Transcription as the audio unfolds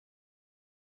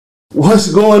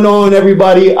What's going on,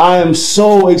 everybody? I am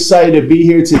so excited to be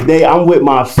here today. I'm with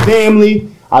my family.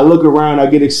 I look around, I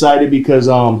get excited because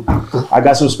I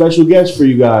got some special guests for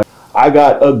you guys. I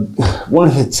got one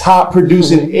of the top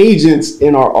producing agents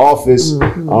in our office.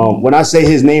 When I say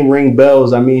his name ring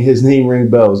bells, I mean his name ring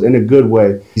bells in a good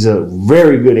way. He's a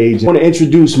very good agent. I want to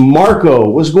introduce Marco.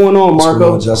 What's going on, Marco? What's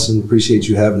going on, Justin? Appreciate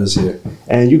you having us here.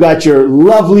 And you got your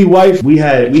lovely wife. We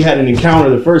had an encounter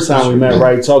the first time we met,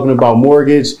 right? Talking about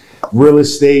mortgage, real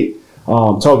estate,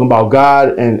 talking about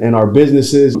God and our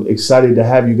businesses. I'm excited to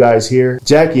have you guys here.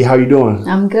 Jackie, how you doing?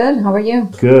 I'm good. How are you?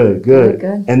 Good. Good.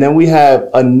 And then we have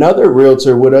another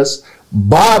realtor with us,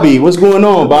 Bobby. What's going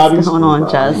on, Bobby? What's going on,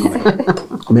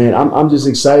 Jess? Man, I'm just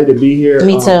excited to be here.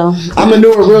 Me too. I'm a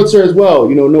newer realtor as well.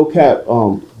 You know, no cap.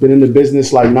 Been in the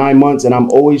business like 9 months, and I'm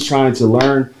always trying to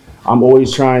learn. I'm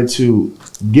always trying to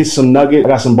get some nuggets. I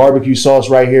got some barbecue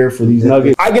sauce right here for these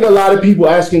nuggets. I get a lot of people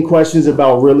asking questions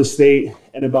about real estate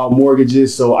and about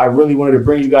mortgages, so I really wanted to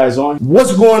bring you guys on.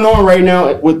 What's going on right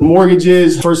now with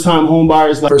mortgages, first-time home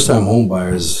buyers? First-time home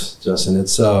buyers, Justin,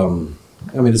 it's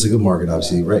it's a good market,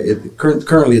 obviously, right?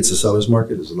 Currently, it's a seller's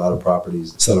market. There's a lot of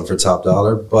properties selling for top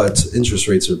dollar, but interest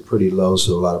rates are pretty low,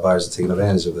 so a lot of buyers are taking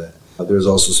advantage of that. There's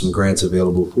also some grants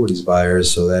available for these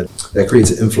buyers, so that creates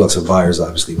an influx of buyers,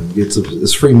 obviously. When you get to,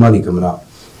 it's free money coming out,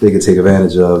 they can take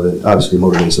advantage of it, obviously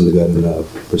motivates them to go and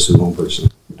pursue home purchase.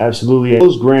 Absolutely.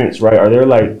 Those grants, right, are there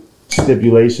like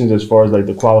stipulations as far as like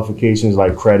the qualifications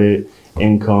like credit,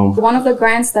 income? One of the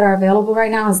grants that are available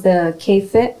right now is the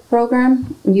K-FIT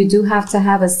program. You do have to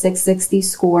have a 660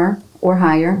 score or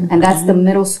higher, and that's the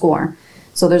middle score.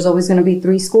 So there's always going to be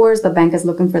 3 scores. The bank is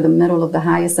looking for the middle of the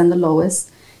highest and the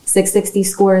lowest. 660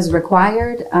 score is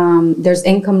required. There's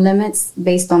income limits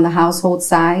based on the household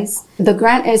size. The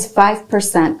grant is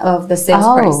 5% of the sales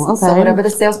price. Okay. So whatever the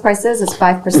sales price is, it's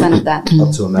 5% of that.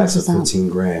 Up to a max of 15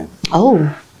 grand.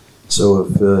 Oh. So if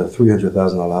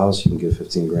 $300,000 house, you can get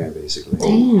 15 grand basically.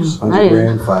 Damn. 100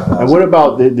 grand, 5,000. And what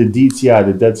about the DTI,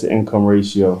 the debt to income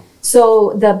ratio?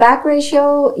 So the back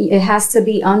ratio, it has to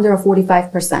be under a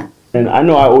 45%. And I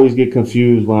know I always get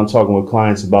confused when I'm talking with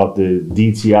clients about the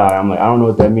DTI. I'm like, I don't know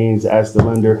what that means. Ask the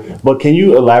lender. But can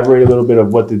you elaborate a little bit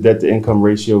of what the debt to income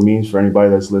ratio means for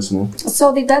anybody that's listening?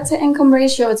 So the debt to income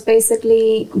ratio, it's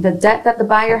basically the debt that the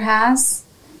buyer has.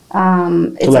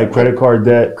 It's so like credit card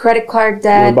debt? Credit card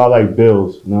debt. What about like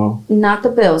bills? No? Not the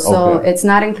bills. So Okay. it's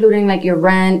not including like your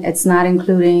rent. It's not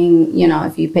including,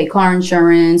 if you pay car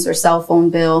insurance or cell phone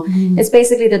bill. It's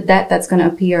basically the debt that's going to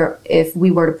appear if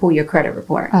we were to pull your credit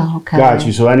report. Oh, okay. Got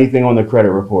you. So anything on the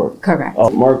credit report? Correct.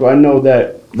 Marco, I know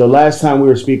that the last time we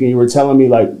were speaking, you were telling me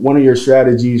like one of your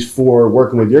strategies for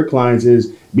working with your clients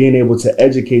is being able to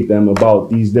educate them about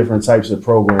these different types of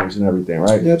programs and everything,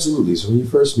 right? Yeah, absolutely. So when you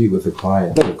first meet with a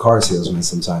client, like a car salesman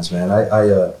sometimes, man,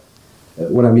 I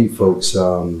when I meet folks,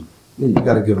 you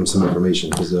got to give them some information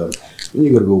because when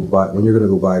you're gonna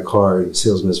go buy a car,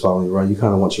 salesman is following you around. You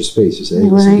kind of want your space. You say, hey,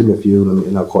 listen, give me a few,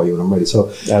 and I'll call you when I'm ready.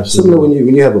 So similar when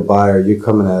you have a buyer, you're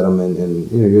coming at them,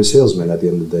 and you're a salesman at the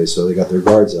end of the day, so they got their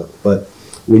guards up. But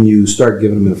when you start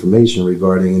giving them information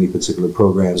regarding any particular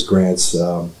programs, grants,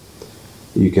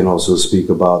 you can also speak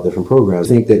about different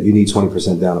programs. I think that you need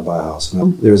 20% down to buy a house.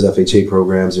 There's FHA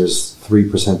programs, there's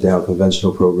 3% down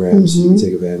conventional programs you can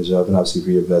take advantage of, and obviously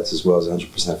for your vets as well as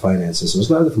 100% financing. So there's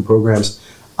a lot of different programs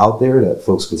out there that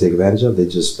folks can take advantage of. They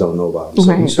just don't know about them.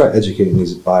 So when you start educating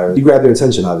these buyers, you grab their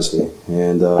attention, obviously.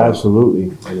 And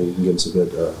Absolutely. And then you can give them some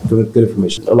good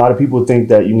information. A lot of people think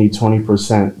that you need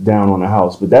 20% down on a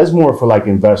house, but that's more for like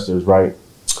investors, right?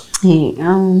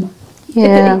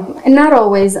 Yeah. Not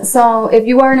always. So if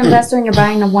you are an investor and you're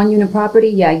buying a 1-unit property,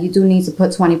 yeah, you do need to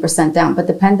put 20% down. But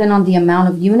depending on the amount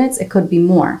of units, it could be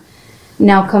more.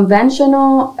 Now,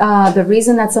 conventional, the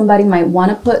reason that somebody might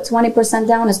want to put 20%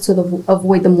 down is to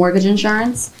avoid the mortgage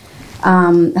insurance.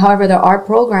 However, there are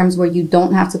programs where you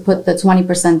don't have to put the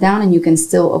 20% down and you can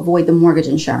still avoid the mortgage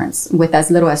insurance with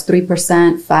as little as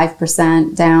 3%,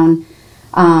 5% down.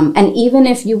 And even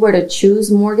if you were to choose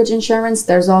mortgage insurance,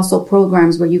 there's also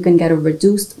programs where you can get a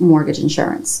reduced mortgage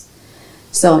insurance.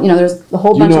 So, there's a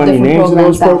whole bunch of different programs. Do you know any names of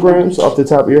those programs off the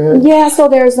top of your head? Yeah, so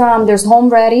there's Home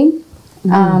Ready.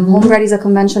 Home Ready is a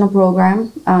conventional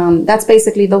program. That's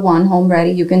basically the one, Home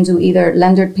Ready. You can do either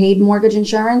lender paid mortgage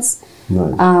insurance,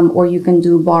 or you can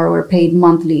do borrower paid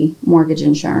monthly mortgage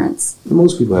insurance.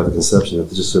 Most people have a conception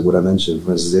of just what I mentioned.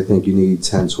 For instance, they think you need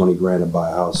 10, 20 grand to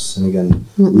buy a house. And again,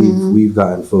 we've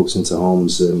gotten folks into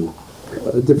homes in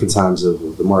different times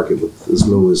of the market with as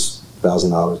low as $1,000,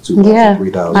 $2,000,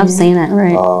 $3,000. I've seen it,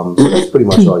 right. So that's pretty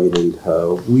much all you need.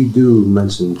 We do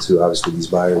mention to obviously these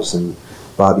buyers and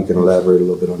Bobby can elaborate a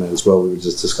little bit on that as well. We were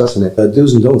just discussing it.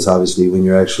 Do's and don'ts, obviously, when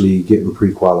you're actually getting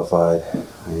pre-qualified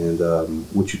and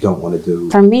what you don't want to do.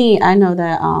 For me, I know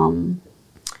that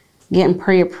getting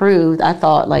pre-approved, I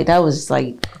thought like that was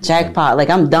like jackpot,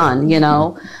 like I'm done, you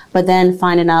know. But then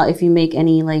finding out if you make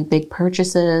any like big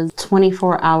purchases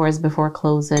 24 hours before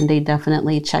closing, they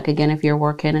definitely check again if you're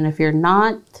working, and if you're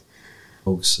not,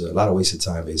 Folks, a lot of wasted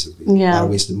time, basically. Yeah. A lot of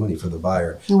wasted money for the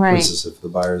buyer. Right. For instance, if the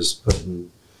buyer's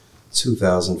putting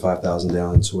 $2,000, $5,000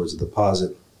 down towards a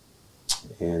deposit,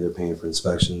 and they're paying for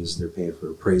inspections, they're paying for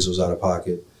appraisals out of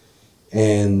pocket,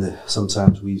 and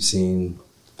sometimes we've seen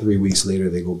 3 weeks later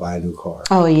they go buy a new car.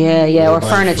 oh yeah, They're or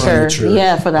buying furniture,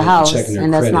 yeah, for the and house, checking their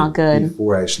and that's credit not good.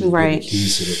 before actually getting Right. the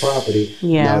keys to the property.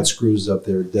 Yeah. Now it screws up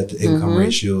their debt to income Mhm.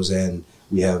 ratios, and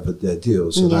we have that deal.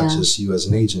 So not Yeah. just you as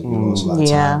an agent, you lose a lot of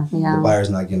Yeah, time. yeah. The buyer's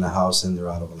not getting a house, and they're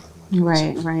out of a lot of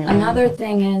money. Right. Another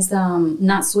thing is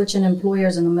not switching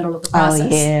employers in the middle of the Oh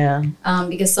process. yeah.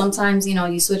 Because sometimes,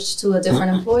 you switch to a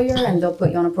different employer and they'll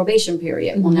put you on a probation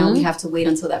period. Well, now we have to wait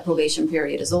until that probation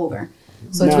period is over.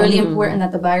 So it's Now- really important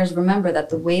that the buyers remember that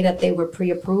the way that they were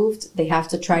pre-approved, they have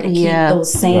to try to keep Yeah.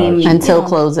 those same Gotcha. Until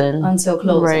closing. Until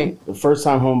closing. Right. The first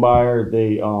time home buyer,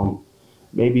 they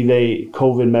maybe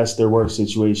COVID messed their work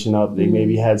situation up. They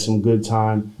maybe had some good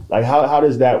time. Like how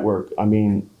does that work? I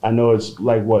mean, I know it's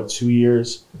like 2 years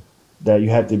that you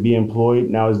have to be employed.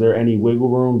 Now, is there any wiggle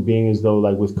room, being as though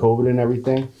like with COVID and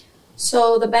everything?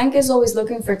 So the bank is always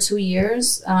looking for 2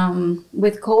 years.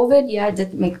 With COVID, yeah, it did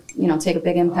take a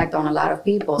big impact on a lot of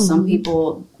people. Some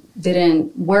people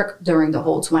didn't work during the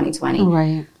whole 2020.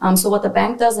 Right. So what the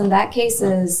bank does in that case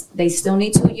is they still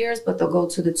need 2 years, but they'll go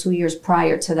to the 2 years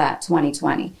prior to that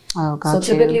 2020. Oh, got So you.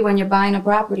 typically when you're buying a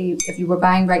property, if you were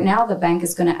buying right now, the bank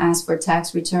is going to ask for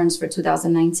tax returns for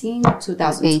 2019,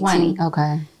 2020. 18.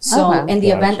 Okay. So Okay. in the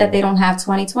event Gotcha. that they don't have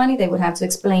 2020, they would have to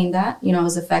explain that, it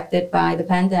was affected by the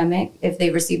pandemic. If they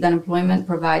received unemployment,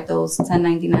 provide those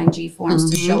 1099-G forms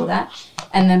to show that.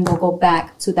 And then we'll go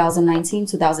back 2019,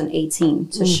 2018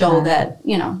 to show Okay. that,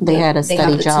 They had a have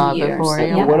steady the 2 job years. before,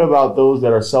 yeah. Yeah. What about those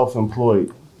that are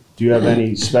self-employed? Do you have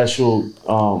any special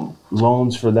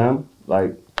loans for them,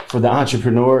 like for the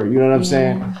entrepreneur? You know what I'm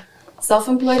saying?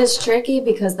 Self-employed is tricky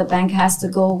because the bank has to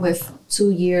go with 2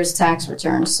 years tax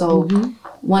returns. So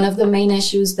one of the main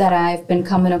issues that I've been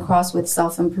coming across with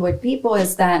self-employed people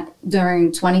is that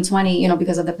during 2020,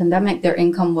 because of the pandemic, their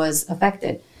income was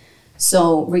affected.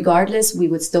 So regardless, we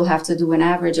would still have to do an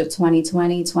average of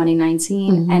 2020,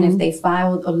 2019. And if they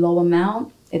filed a low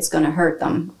amount, it's going to hurt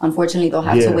them. Unfortunately, they'll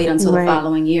have to Yeah. wait until Right. the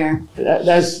following year.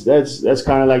 That's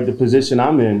kind of like the position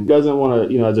I'm in. Doesn't want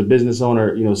to, as a business owner,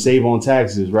 save on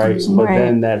taxes, right? But Right.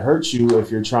 then that hurts you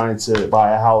if you're trying to buy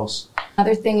a house.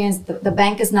 Other thing is the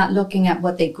bank is not looking at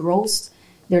what they grossed.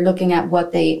 They're looking at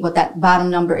what that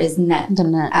bottom number is net. The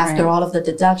net, after right. all of the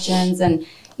deductions. And,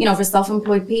 for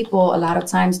self-employed people, a lot of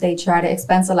times they try to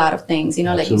expense a lot of things.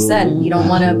 Like you said, Absolutely. you don't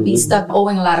want to be Absolutely. stuck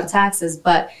owing a lot of taxes.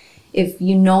 But if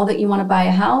you know that you want to buy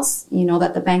a house, you know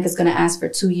that the bank is going to ask for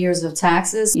 2 years of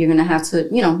taxes. You're going to have to,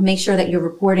 make sure that you're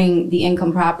reporting the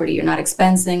income property. You're not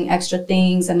expensing extra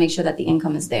things, and make sure that the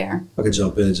income is there. I could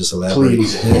jump in and just elaborate.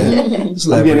 Please. Yeah. Just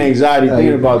I'm getting anxiety Yeah,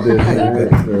 thinking you- about this.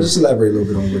 Just elaborate a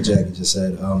little bit on what Jackie just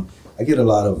said. I get a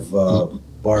lot of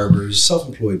barbers,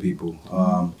 self-employed people,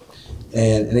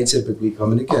 and they typically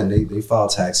come in again. They file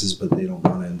taxes, but they don't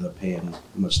want to end up paying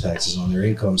much taxes on their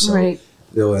income. So Right.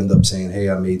 they'll end up saying, "Hey,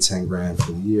 I made 10 grand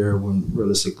for the year," when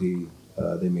realistically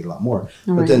they made a lot more.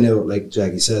 But Right. then they'll, like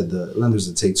Jackie said, the lenders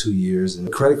will take 2 years, and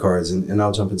credit cards. And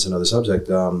I'll jump into another subject.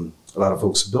 A lot of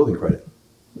folks are building credit.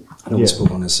 I know we Yeah.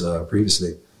 spoke on this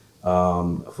previously.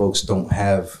 Folks don't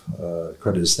have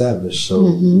credit established, so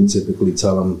we typically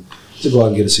tell them to go out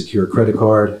and get a secure credit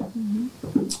card,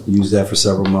 use that for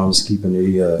several months, keeping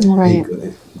Right.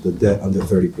 the debt under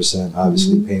 30%,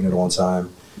 obviously paying it on time,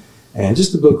 and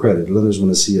just to build credit. The lenders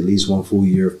want to see at least 1 full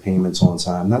year of payments on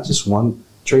time, not just one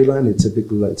trade line. They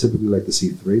typically like to see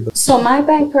 3. But So my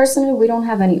bank personally, we don't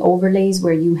have any overlays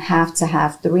where you have to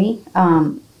have 3.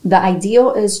 The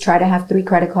ideal is try to have 3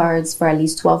 credit cards for at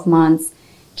least 12 months.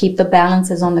 Keep the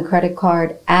balances on the credit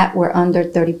card at or under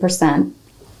 30%.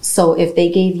 So if they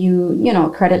gave you, a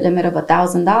credit limit of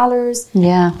 $1,000,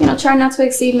 Yeah. try not to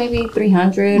exceed maybe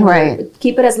 300. Right. Or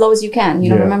keep it as low as you can.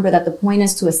 Yeah. Remember that the point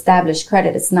is to establish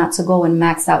credit. It's not to go and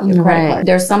max out your credit Right. card.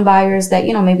 There's some buyers that,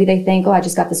 maybe they think, oh, I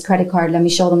just got this credit card. Let me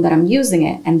show them that I'm using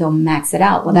it. And they'll max it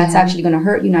out. Well, that's actually going to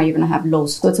hurt you. Now you're going to have low.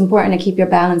 So it's important to keep your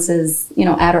balances,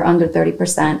 at or under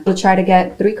 30%. So try to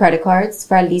get 3 credit cards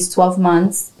for at least 12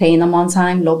 months, paying them on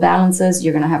time, low balances.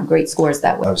 You're going to have great scores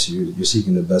that way. obviously, you're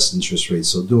seeking the best interest rate.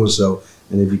 So doing so.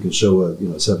 And if you can show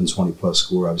a 720 plus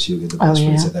score, obviously you'll get the best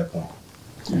rates at that point.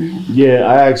 Yeah,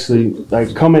 I actually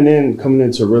like coming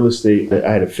into real estate.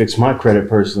 I had to fix my credit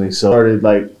personally, so I started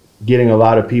like getting a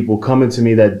lot of people coming to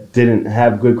me that didn't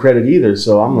have good credit either.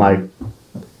 So I'm like,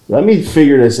 let me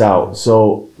figure this out.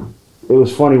 So it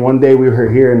was funny. One day we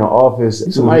were here in the office.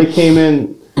 Somebody came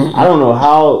in. I don't know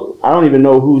how. I don't even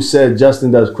know who said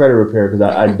Justin does credit repair because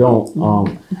I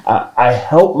don't. I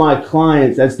help my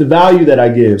clients. That's the value that I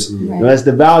give. Right. That's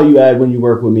the value add when you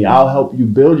work with me. I'll help you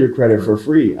build your credit for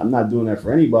free. I'm not doing that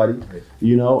for anybody.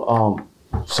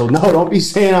 So no, don't be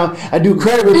saying I do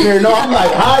credit repair. No, I'm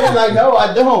like hiding. Like no,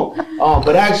 I don't.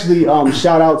 But actually,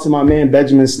 shout out to my man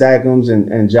Benjamin Stackums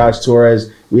and Josh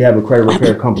Torres. We have a credit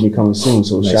repair company coming soon.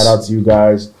 So Nice. shout out to you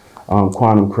guys.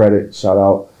 Quantum Credit. Shout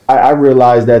out. I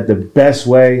realized that the best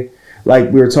way, like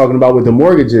we were talking about with the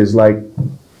mortgages, like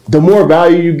the more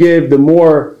value you give, the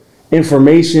more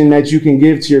information that you can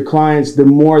give to your clients, the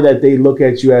more that they look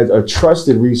at you as a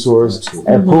trusted resource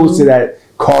Absolutely. as opposed to that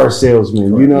car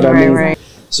salesman. You know what I mean? Right.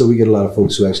 So we get a lot of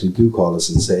folks who actually do call us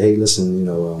and say, hey, listen,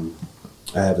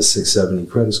 I have a 670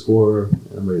 credit score.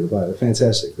 I'm ready to buy it.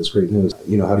 Fantastic. That's great news.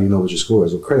 How do you know what your score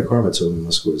is? Well, Credit Karma told me my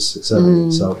score is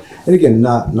 670. So, and again,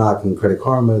 not knocking Credit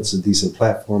Karma. It's a decent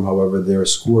platform. However, their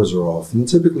scores are off. And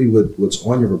typically what's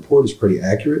on your report is pretty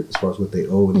accurate as far as what they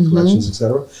owe and the collections, et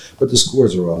cetera. But the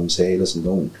scores are off. And say, hey, listen,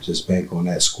 don't just bank on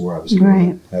that score. Obviously, you Right.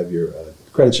 wanna have your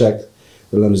credit checked.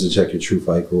 The lenders to check your true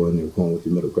FICO and you're going with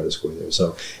your middle credit score there.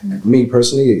 So, me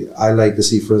personally, I like to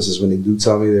see, for instance, when they do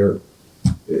tell me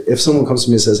if someone comes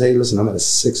to me and says, hey, listen, I'm at a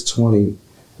 620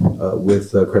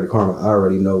 with Credit Karma, I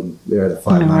already know they're at a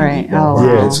 590. Right. Oh, wow.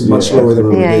 Yeah, It's much lower than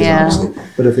what Yeah, it is, yeah. obviously.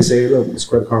 But if they say, look, this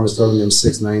Credit Karma is telling me I'm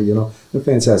 690, then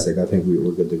fantastic. I think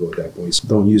we're good to go at that point. So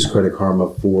don't use Credit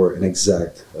Karma for an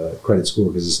exact credit score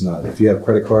because it's not. If you have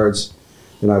credit cards,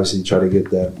 then obviously try to get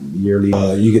that yearly.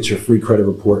 You get your free credit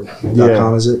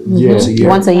report.com, is it? Yeah. Once a year.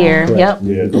 Once a year. Correct. Yep. Yeah.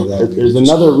 You can do that. There's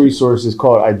another resource. It's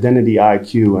called Identity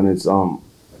IQ, and it's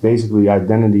basically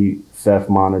identity theft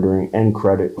monitoring and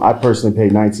credit. I personally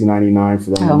paid $19.99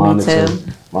 for them to Oh, me monitor too.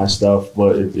 my stuff,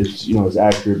 but it's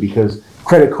accurate because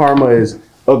Credit Karma is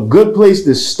a good place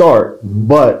to start,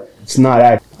 but it's not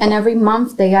accurate. And every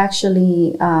month they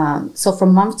actually, so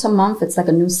from month to month, it's like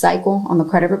a new cycle on the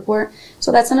credit report.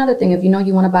 So that's another thing. If you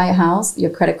want to buy a house,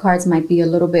 your credit cards might be a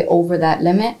little bit over that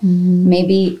limit.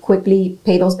 Maybe quickly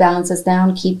pay those balances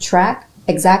down, keep track.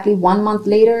 Exactly 1 month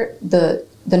later,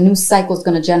 the new cycle is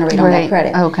going to generate on that Right.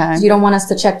 credit. Okay. So you don't want us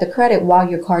to check the credit while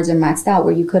your cards are maxed out,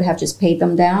 where you could have just paid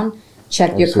them down,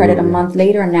 checked your credit a Absolutely. month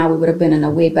later, and now we would have been in a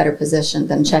way better position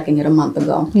than checking it a month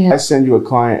ago. Yeah. I send you a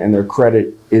client and their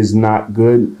credit is not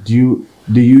good.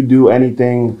 Do you do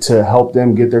anything to help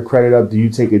them get their credit up? Do you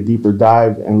take a deeper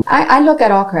dive and I look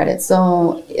at all credits.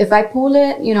 So if I pull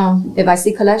it, if I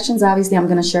see collections, obviously I'm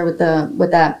going to share with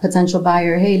that potential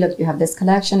buyer, hey, look, you have this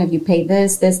collection. If you pay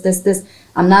this.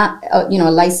 I'm not, a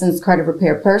licensed credit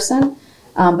repair person,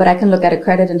 but I can look at a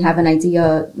credit and have an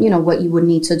idea, what you would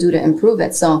need to do to improve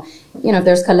it. So, if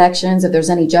there's collections, if there's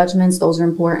any judgments, those are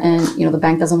important. The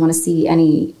bank doesn't want to see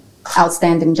any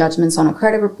outstanding judgments on a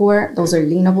credit report. Those are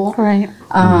lienable. Right.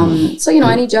 So,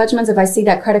 any judgments, if I see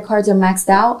that credit cards are maxed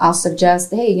out, I'll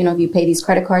suggest, hey, if you pay these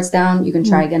credit cards down, you can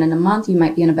try again in a month. You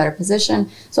might be in a better position.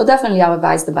 So definitely I'll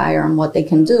advise the buyer on what they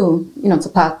can do, to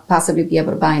possibly be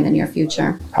able to buy in the near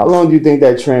future. how long do you think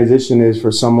that transition is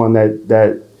for someone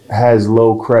that has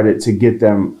low credit to get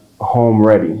them home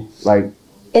ready? Like,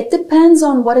 It depends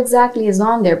on what exactly is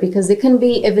on there, because it can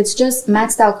be, if it's just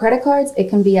maxed out credit cards, it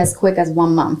can be as quick as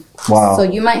 1 month. wow. So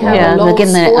you might have Yeah, a low they're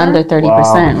getting it score. under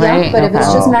 30%, Wow. right? Yeah, but if it's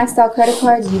Okay. just maxed out credit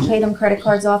cards, you pay them credit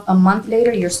cards off a month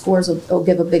later, your scores will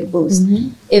give a big boost.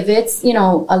 If it's,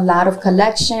 a lot of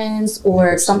collections,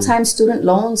 or sometimes student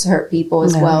loans hurt people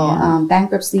as Yeah, well. yeah.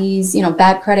 Bankruptcies,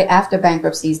 bad credit after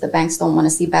bankruptcies. The banks don't want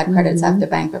to see bad credits after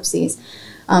bankruptcies.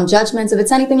 Judgments, if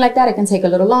it's anything like that, it can take a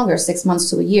little longer, 6 months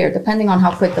to a year, depending on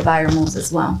how quick the buyer moves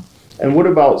as well. And what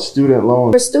about student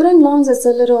loans? For student loans, it's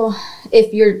a little,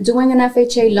 if you're doing an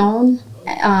FHA loan,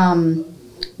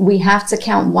 we have to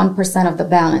count 1% of the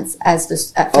balance as the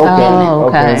for the Okay. payment. Oh,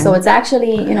 okay. So it's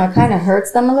actually, it kind of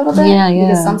hurts them a little bit. Yeah, yeah.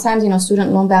 Because sometimes,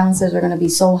 student loan balances are going to be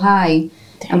so high.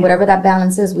 And whatever that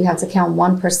balance is, we have to count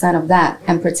 1% of that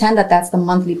and pretend that that's the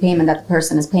monthly payment that the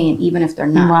person is paying, even if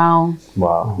they're not. Wow.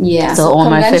 Wow. Yeah. So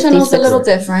on my conventional is a 56 little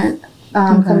different.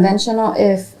 Conventional,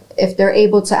 if they're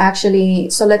able to actually,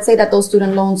 so let's say that those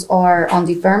student loans are on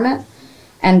deferment,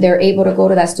 and they're able to go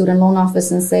to that student loan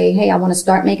office and say, hey, I want to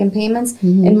start making payments.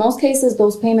 In most cases,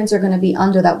 those payments are going to be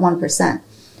under that 1%.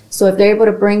 So if they're able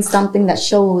to bring something that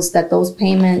shows that those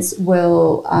payments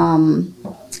will,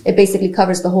 it basically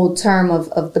covers the whole term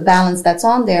of the balance that's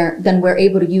on there, then we're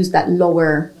able to use that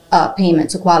lower payment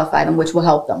to qualify them, which will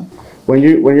help them. When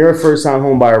you're a first-time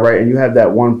home buyer, right, and you have that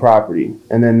one property,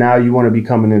 and then now you want to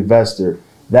become an investor,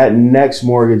 that next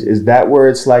mortgage, is that where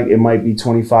it's like it might be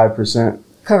 25%?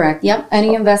 Correct. Yep.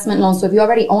 Any investment loan. So if you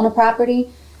already own a property,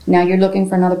 now you're looking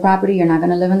for another property, you're not going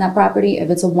to live in that property.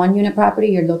 If it's a 1-unit property,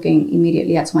 you're looking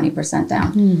immediately at 20%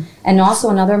 down. And also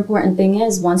another important thing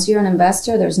is once you're an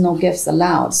investor, there's no gifts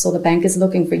allowed. So the bank is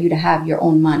looking for you to have your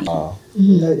own money. I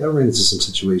ran into some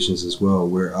situations as well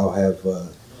where I'll have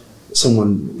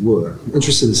someone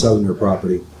interested in selling their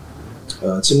property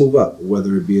to move up,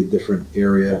 whether it be a different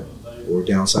area or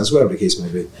downsize, whatever the case may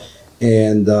be.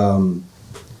 And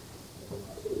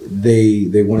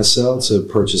they want to sell to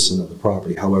purchase another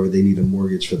property. However, they need a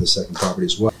mortgage for the second property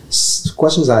as well.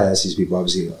 Questions I ask these people,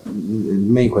 obviously, the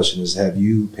main question is, have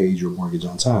you paid your mortgage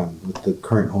on time with the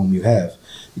current home you have?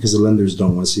 Because the lenders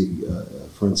don't want to see,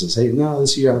 for instance, hey, no,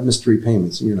 this year I've missed 3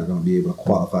 payments. You're not going to be able to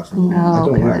qualify for it.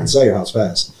 I can sell your house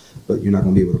fast, but you're not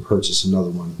going to be able to purchase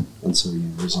another one until you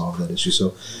resolve that issue.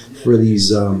 So for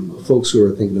these folks who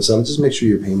are thinking of selling, just make sure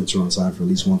your payments are on time for at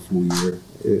least 1 full year,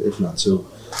 if not 2.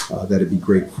 That'd be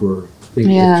great for if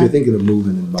you're thinking of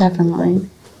moving and buying. Definitely.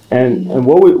 And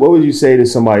what would you say to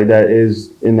somebody that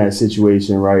is in that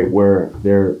situation, right, where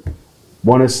they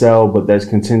want to sell but that's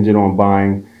contingent on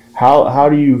buying? How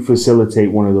do you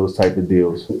facilitate one of those type of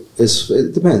deals?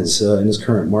 It depends. In this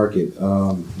current market,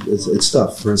 it's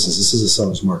tough. For instance, this is a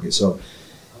seller's market, so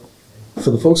for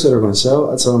the folks that are going to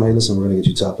sell, I tell them, hey, listen, we're going to get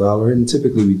you top dollar, and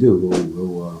typically we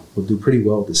do. We'll do pretty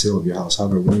well with the sale of your house.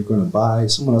 However, when you're going to buy,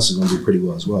 someone else is going to do pretty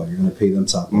well as well. You're going to pay them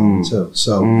top dollar too.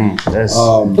 So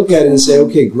look at it and say,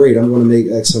 okay, great, I'm going to make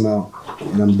X amount,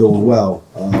 and I'm doing well.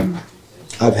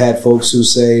 I've had folks who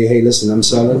say, hey, listen, I'm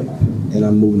selling, and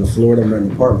I'm moving to Florida. I'm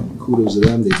renting an apartment. Kudos to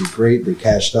them. They did great. They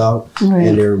cashed out,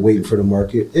 and they're waiting for the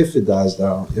market. If it dies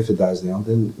down,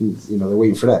 then they're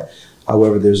waiting for that.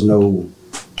 However, there's no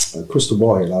crystal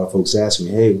ball here. A lot of folks ask me,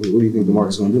 hey, what do you think the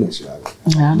market's going to do next year?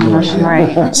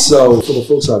 Right. So for the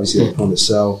folks, obviously, that want to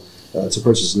sell, to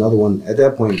purchase another one, at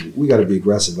that point, we got to be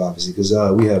aggressive, obviously, because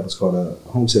we have what's called a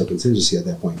home sale contingency at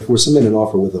that point. If we're submitting an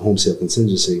offer with a home sale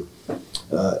contingency,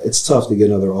 it's tough to get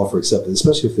another offer accepted,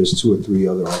 especially if there's 2 or 3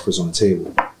 other offers on the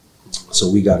table. So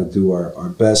we got to do our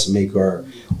best, make our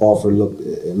offer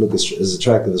look as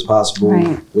attractive as possible,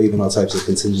 waiving all types of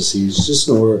contingencies, just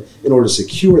in order to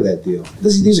secure that deal.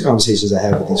 These are conversations I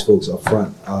have with these folks up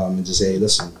front, and just say, hey,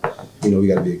 listen, we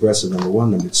got to be aggressive. Number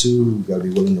 1, number 2, we got to be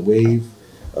willing to waive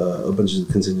a bunch of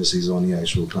contingencies on the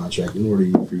actual contract in order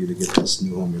for you to get this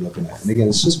new home you're looking at. And again,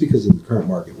 it's just because of the current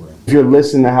market we're in. If you're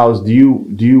listing the house, do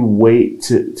you wait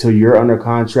till you're under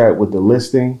contract with the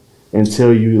listing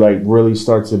until you really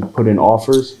start to put in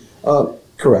offers?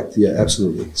 Correct. Yeah,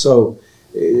 absolutely. So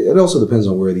it also depends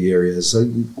on where the area is. So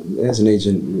as an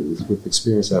agent with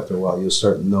experience, after a while, you'll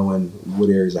start knowing what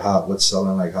areas are hot, what's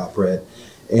selling like hot bread.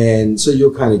 And so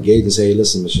you'll kind of gauge and say, hey,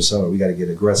 listen, Mr. Seller, we got to get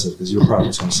aggressive because your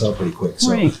property's going to sell pretty quick.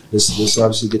 So this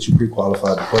obviously gets you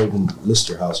pre-qualified before you even list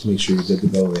your house. Make sure you're good to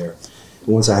go there.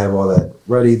 Once I have all that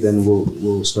ready, then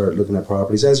we'll start looking at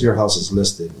properties. As your house is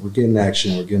listed, we're getting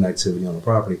action, we're getting activity on the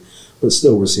property, but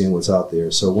still we're seeing what's out there.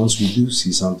 So once we do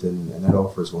see something, and that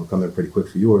offer is going to come in pretty quick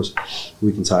for yours,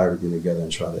 we can tie everything together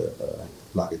and try to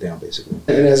lock it down, basically.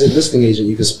 And as a listing agent,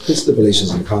 you can put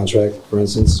stipulations in the contract, for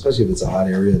instance, especially if it's a hot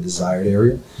area, a desired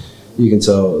area. You can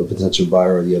tell a potential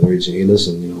buyer or the other agent, hey,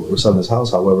 listen, we're selling this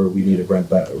house. However, we need a rent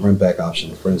back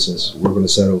option. For instance, we're going to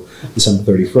settle December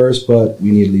 31st, but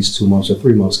we need at least 2 months or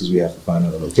 3 months because we have to find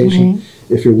another location.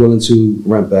 If you're willing to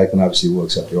rent back, then obviously we'll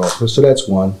accept your offer. So that's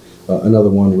one. Another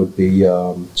one would be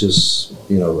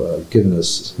giving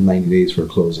us 90 days for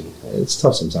closing. It's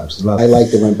tough sometimes. I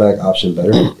like the rent back option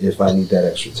better if I need that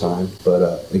extra time.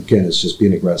 But again, it's just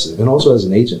being aggressive. And also as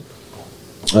an agent,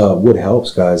 what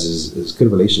helps, guys, is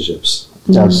good relationships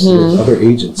with other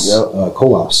agents,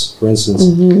 co-ops, for instance.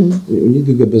 When you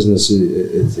do good business,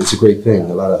 it's a great thing.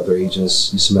 A lot of other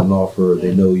agents, you submit an offer,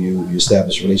 they know you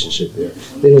establish a relationship there.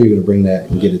 They know you're going to bring that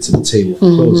and get it to the table for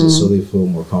closing, so they feel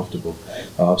more comfortable.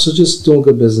 So just doing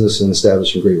good business and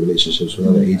establishing great relationships with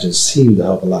other agents seem to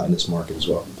help a lot in this market as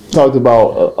well. Talked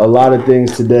about a lot of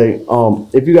things today.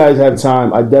 If you guys have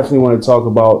time, I definitely want to talk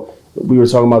about, we were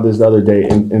talking about this the other day,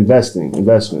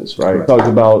 investments, right? Talked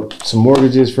about some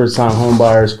mortgages, first-time home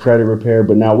buyers, credit repair,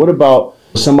 but now what about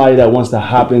somebody that wants to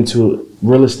hop into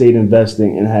real estate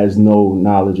investing and has no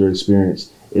knowledge or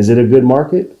experience? Is it a good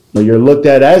market? you're looked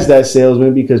at as that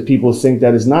salesman because people think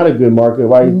that it's not a good market.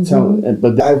 Why are you telling?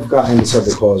 But I've gotten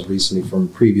several calls recently from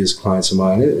previous clients of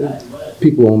mine.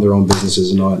 People own their own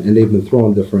businesses and all, and they've been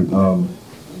throwing different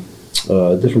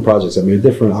projects. I mean,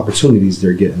 different opportunities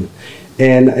they're getting.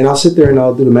 And I'll sit there and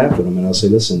I'll do the math with them, and I'll say,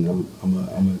 listen, I'm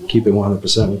gonna keep it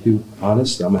 100% with you,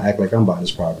 honest. I'm gonna act like I'm buying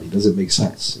this property. Does it make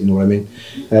sense? You know what I mean?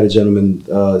 I had a gentleman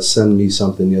send me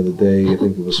something the other day. I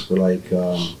think it was for like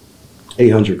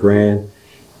 $800,000.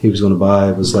 He was gonna buy.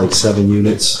 It was like 7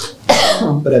 units.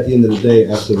 But at the end of the day,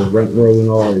 after the rent roll and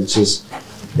all, it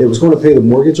was going to pay the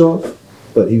mortgage off.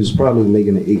 But he was probably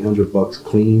making the $800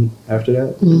 clean after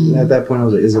that. And at that point, I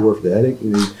was like, is it worth the headache?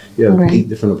 You know, you have 8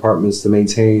 different apartments to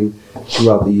maintain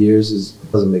throughout the years.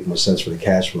 It doesn't make much sense for the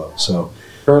cash flow. So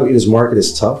currently, this market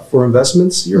is tough for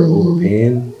investments. You're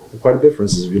overpaying quite a bit. For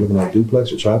instance, if you're looking at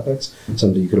duplex or triplex,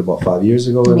 something you could have bought 5 years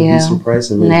ago at a decent price.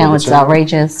 And now it's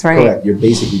outrageous, right? Correct. You're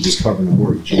basically just covering the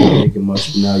mortgage. You're not making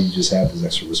much, but now you just have this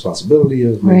extra responsibility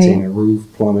of maintaining a roof,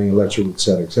 plumbing, electric, et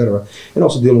cetera, and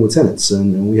also dealing with tenants.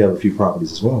 And we have a few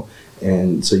properties as well.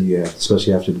 And so you have,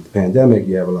 especially after the pandemic,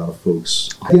 you have a lot of folks.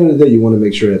 At the end of the day, you want to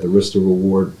make sure that the risk to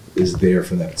reward is there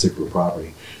for that particular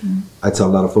property. I tell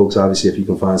a lot of folks, obviously, if you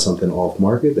can find something off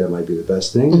market, that might be the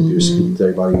best thing. If you're speaking to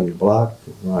everybody on your block,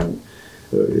 around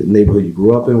neighborhood you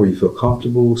grew up in, where you feel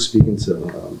comfortable speaking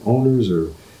to owners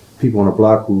or people on a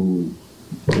block who,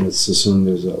 let's assume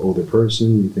there's an older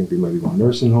person, you think they might be going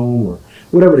nursing home or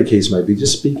whatever the case might be,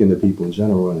 just speaking to people in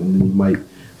general, and then you might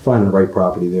find the right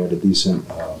property there at a decent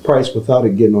price without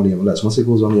it getting on the MLS. Once it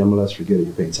goes on the MLS, forget it,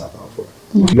 you're paying top out for it.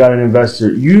 you got an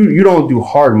investor. You don't do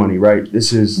hard money, right?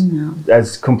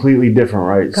 That's completely different,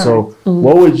 right? Correct. So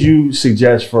what would you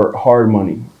suggest for hard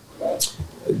money?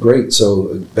 Great.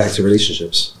 So back to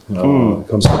relationships. It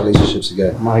comes to relationships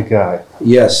again. My God.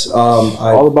 Yes.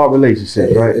 All about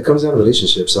relationships, right? It comes down to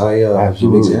relationships. I'll give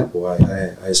you an example. I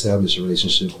established a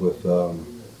relationship with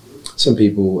some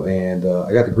people, and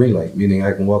I got the green light, meaning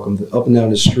I can walk them up and down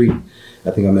the street. I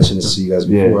think I mentioned this to you guys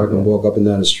before. I can walk up and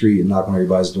down the street and knock on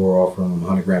everybody's door, offering them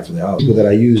 $100,000 for the house. People that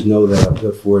I use know that I'm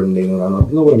good for it, and they know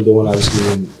what I'm doing,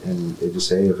 obviously, and they just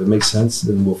say, if it makes sense,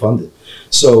 then we'll fund it.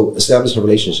 So establishing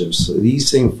relationships. So these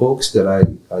same folks that I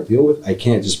deal with, I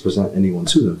can't just present anyone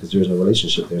to them because there's no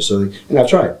relationship there. So and I've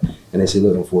tried, and they say,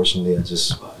 look, unfortunately, I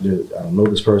don't know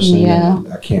this person.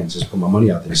 And I can't just put my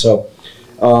money out there. So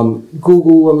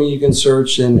Google, I mean, you can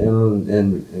search and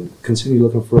continue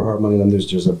looking for hard money lenders.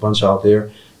 There's a bunch out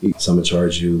there. Some will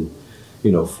charge you,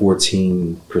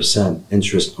 14%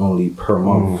 interest only per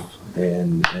month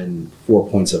and 4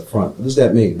 points up front. What does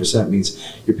that mean? Percent means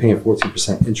you're paying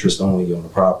 14% interest only on the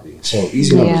property. So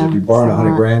easy numbers. If you're borrowing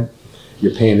 $100,000,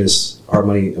 you're paying this hard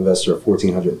money investor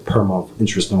 $1,400 per month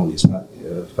interest only. It's not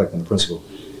affecting the principal.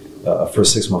 For a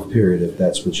 6-month period, if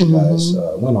that's what you guys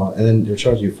went on. And then they're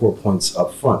charging you 4 points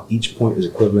up front. Each point is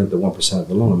equivalent to 1% of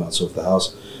the loan amount. So if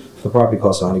the property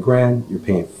costs $100,000, you're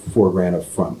paying $4,000 up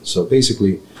front. So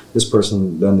basically, this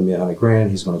person lending me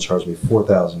 $100,000, he's going to charge me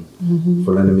 $4,000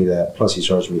 for lending me that. Plus, he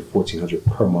charged me $1,400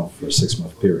 per month for a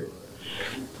 6-month period.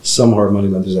 Some hard money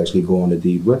lenders actually go on the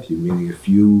deed with you, meaning if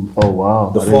you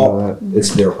default,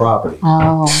 it's their property.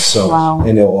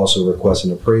 And they'll also request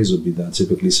an appraisal be done.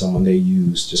 Typically, someone they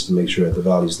use just to make sure that the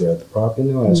value's there at the property. And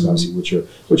they'll ask obviously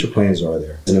what your plans are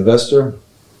there. An investor,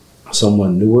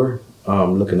 someone newer,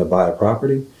 looking to buy a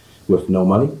property with no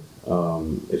money.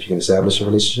 If you can establish a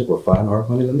relationship or find a hard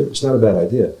money lender, it's not a bad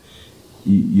idea.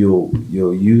 You'll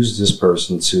use this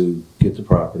person to get the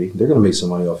property. They're going to make some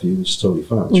money off of you, which is totally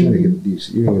fine. But you're going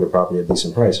to get a property at a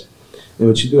decent price. And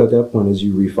what you do at that point is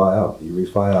you refi out. You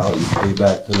pay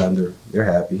back the lender. They're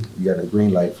happy. You got a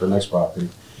green light for the next property,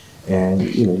 and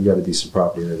you got a decent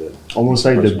property. Almost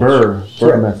like the Burr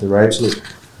method, right? Absolutely.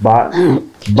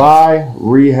 Buy,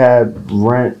 rehab,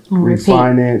 rent,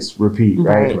 refinance, repeat,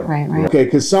 right? Right. Okay,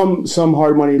 because some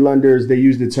hard money lenders, they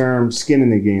use the term skin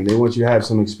in the game. They want you to have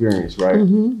some experience, right?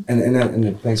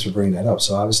 And thanks for bringing that up.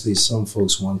 So obviously some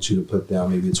folks want you to put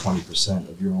down maybe 20%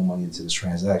 of your own money into this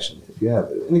transaction. If you have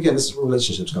it. And again, this is where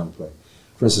relationships come to play.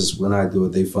 For instance, when I do it,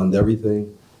 they fund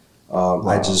everything.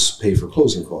 I just pay for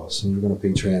closing costs, and you're going to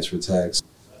pay transfer tax.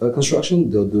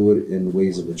 Construction, they'll do it in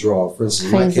ways of withdrawal. For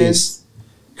instance, in my case,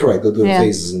 correct, they'll do it in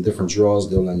phases and different draws,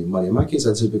 they'll lend you money. In my case,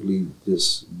 I typically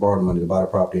just borrow the money to buy the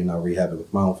property and I'll rehab it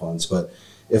with my own funds. But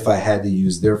if I had to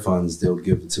use their funds, they'll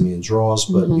give it to me in draws.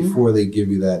 But before they give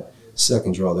you that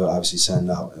second draw, they'll obviously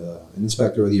send out an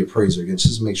inspector or the appraiser again,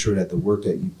 just to make sure that the work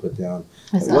that you put down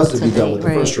that was to be done with the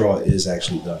first draw is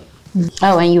actually done.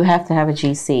 Oh, and you have to have a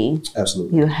GC.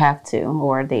 Absolutely. You have to,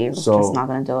 or they're So- just not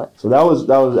going to do it. So that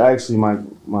was actually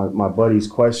my buddy's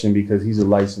question, because he's a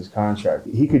licensed contractor.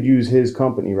 He could use his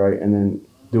company, right, and then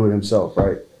do it himself,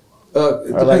 right? It Or,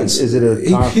 like, depends. is it a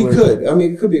He conflict? could. I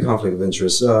mean, it could be a conflict of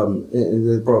interest. And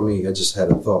it brought me. I just had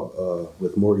a thought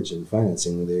with mortgage and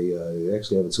financing. They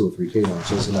actually have a 203K loan,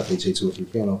 so it's an FHA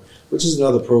 203K loan, which is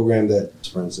another program that,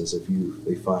 for instance, if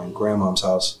they find grandmom's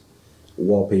house,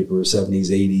 wallpaper, 70s,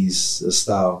 80s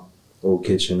style, old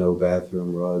kitchen, no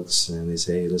bathroom, rugs, and they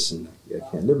say, hey, listen, I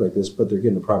can't live like this, but they're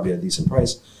getting a property at a decent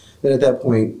price. Then at that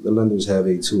point, the lenders have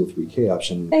a 203K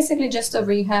option. Basically just a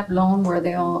rehab loan where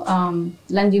they'll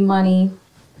lend you money.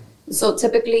 So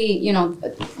typically,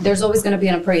 there's always going to be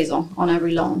an appraisal on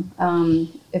every loan.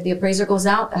 If the appraiser goes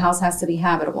out, the house has to be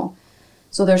habitable.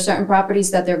 So there are certain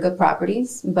properties that they're good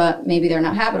properties, but maybe they're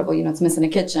not habitable. It's missing a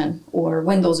kitchen or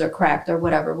windows are cracked or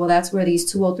whatever. Well, that's where these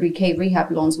 203K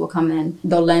rehab loans will come in.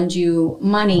 They'll lend you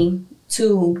money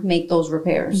to make those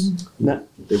repairs.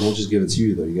 They won't just give it to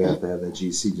you, though. You have to have that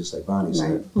GC, just like Bonnie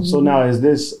said. So now, is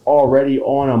this already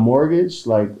on a mortgage,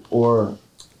 or?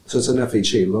 So it's an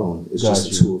FHA loan. It's Got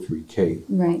just a 203K.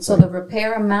 Right. So the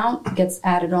repair amount gets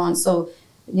added on. So,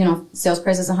 sales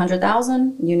price is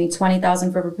 $100,000. You need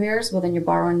 $20,000 for repairs. Well, then you're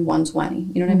borrowing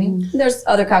 $120,000. You know what I mean? There's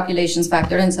other calculations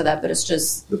factored into that, but it's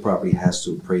just The property has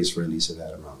to appraise for at least of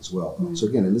that amount as well. So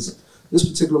again, in this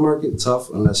particular market, tough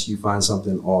unless you find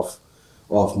something off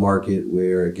market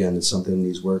where, again, it's something that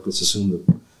needs work. Let's assume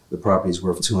the property's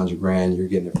worth $200,000, you're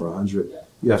getting it for $100,000.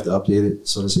 You have to update it.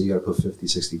 So let's say you got to put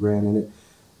 $50,000-$60,000 in it.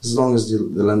 As long as the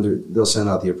lender, they'll send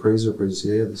out the appraiser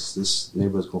say, yeah, this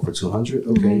neighborhood's going for $200,000.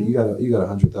 Okay, you got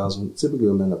 $100,000. Typically,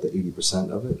 they'll lend up to 80%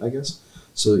 of it, I guess.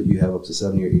 So you have up to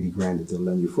 $70,000 or $80,000 that they'll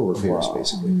lend you for repairs,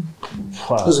 basically.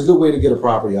 So it's a good way to get a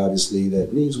property, obviously,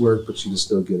 that needs work, but you can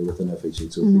still get it with an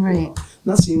FHA too. Right.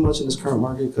 Not seeing much in this current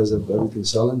market because of everything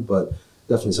selling, but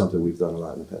definitely something we've done a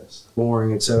lot in the past.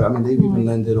 Flooring, etc. I mean, they've even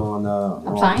lended on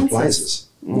appliances.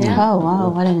 Yeah. Oh,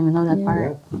 wow. I didn't even know that Yeah,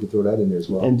 part. you can throw that in there as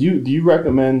well. And do you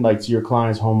recommend, like, to your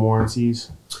clients, home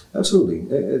warranties?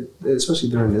 Absolutely, especially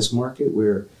during this market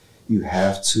where you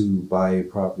have to buy a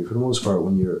property. For the most part,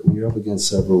 when you're up against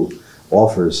several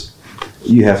offers,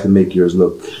 you have to make yours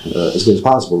look as good as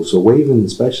possible. So waiving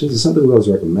inspections is something we always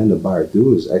recommend a buyer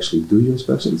do, is actually do your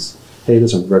inspections. Hey,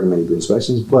 listen, I recommend you do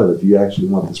inspections, but if you actually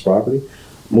want this property,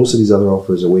 most of these other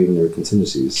offers are waiving their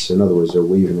contingencies. In other words, they're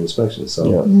waiving inspections.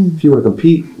 So if you want to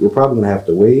compete, you're probably going to have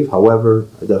to waive. However,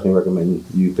 I definitely recommend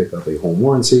you pick up a home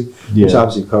warranty, which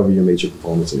obviously cover your major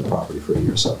components in the property for a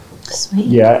year or so. Sweet.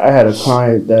 Yeah, I had a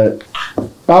client that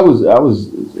I was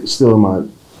still in my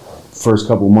first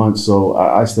couple months, so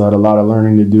I still had a lot of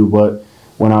learning to do. But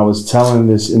when I was telling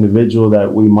this individual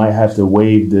that we might have to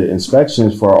waive the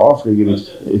inspections for our offer to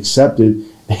get accepted,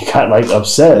 they got like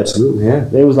upset. Absolutely, yeah.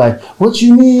 They was like, "What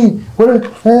you mean?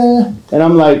 And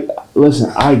I'm like,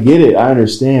 "Listen, I get it, I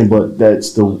understand, but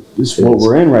this is what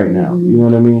we're in right now." You know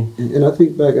what I mean? And I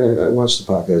think back, I watched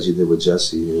the podcast you did with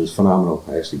Jesse. It was phenomenal,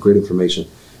 actually. Great information.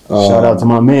 Shout out to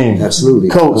my man, Absolutely.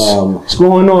 Coach. What's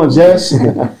going on, Jess?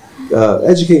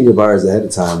 Educating your buyers ahead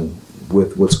of time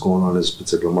with what's going on in this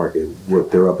particular market,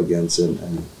 what they're up against,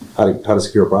 and how to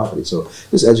secure a property. So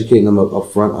just educating them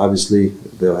up front. Obviously,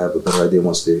 they'll have a better idea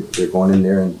once they're going in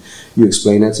there, and you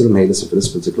explain that to them. Hey, listen, for this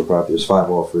particular property, there's 5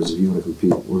 offers. If you want to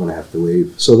compete, we're going to have to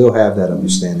waive. So they'll have that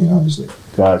understanding, obviously.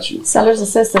 Got you. Seller's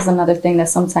assist is another thing that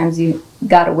sometimes you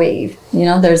gotta waive.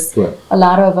 There's Correct. a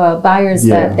lot of buyers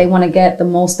Yeah. that they want to get the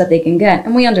most that they can get,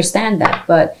 and we understand that.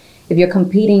 But if you're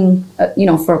competing,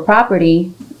 for a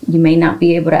property, you may not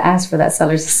be able to ask for that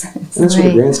seller's assist. And that's where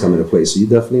the grants come into play. So you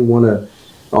definitely want to,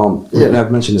 and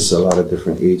I've mentioned this to a lot of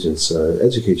different agents,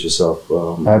 educate yourself,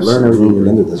 learn everything your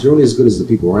lender does. You're only as good as the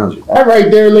people around you. That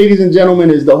right there, ladies and gentlemen,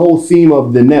 is the whole theme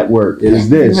of the network. Is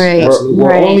this? Right. We're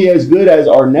Right. only as good as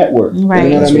our network. Right. You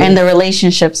know what I mean? And the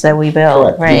relationships that we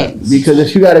build. Correct. Right. Because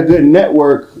if you got a good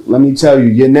network, let me tell you,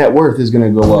 your net worth is going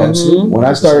to go up. Absolutely. When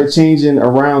I started changing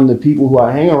around the people who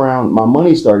I hang around, my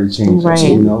money started changing.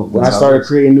 Right. When I started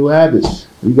creating new habits,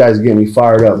 you guys are getting me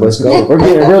fired up. Let's go. We're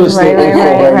getting real estate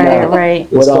info now. Right.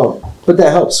 But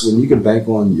that helps when you can bank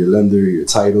on your lender, your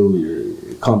title, your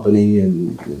company,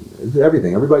 and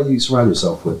everything. Everybody you surround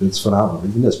yourself with, it's phenomenal.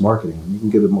 Even that's marketing. You can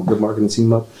get a good marketing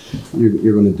team up,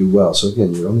 you're going to do well. So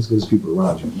again, you're only as good as people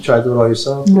around you. You try to do it all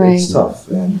yourself, Right. it's tough.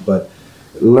 But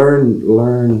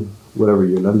learn whatever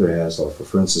your lender has offer.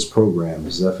 For instance,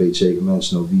 programs, FHA,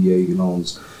 conventional, VA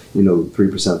loans, 3%,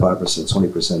 5%,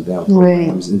 20% down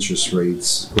programs, interest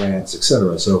rates, grants,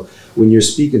 etc. So when you're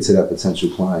speaking to that potential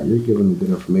client, you're giving them good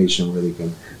information where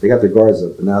they got their guards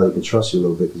up, but now they can trust you a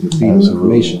little bit because you're feeding them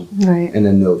information, and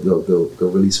then they'll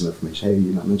release some information. Hey,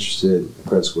 you're not interested,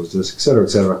 credit scores this,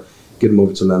 etc. Get them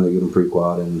over to lender, get them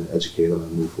pre-qual, and educate them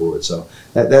and move forward. So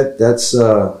that's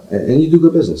and you do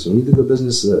good business. When you do good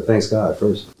business, thanks God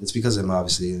first. It's because of him,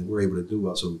 obviously, and we're able to do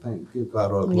well. So give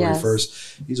God all the glory first.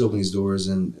 He's opening these doors,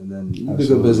 and then you do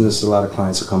good business. A lot of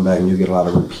clients will come back, and you get a lot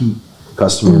of repeat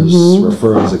customers,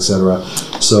 referrals, etc.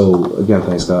 So again,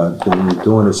 thanks God. Been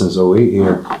doing it since 08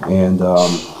 here, and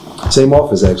same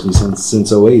office actually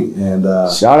since 08. And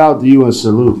shout out to you and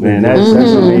salute, man. That's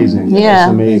amazing. Yeah,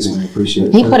 that's amazing. I appreciate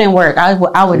it. He put in work.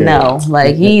 I would know.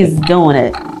 Like, he's doing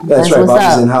it. That's right. What's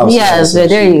Bobby's up. in-house. Yes,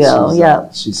 there you go.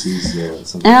 Yep. She sees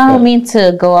something. And I don't mean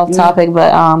to go off topic,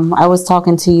 but I was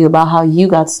talking to you about how you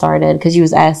got started because you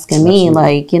was asking me,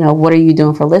 like, what are you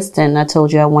doing for listing? I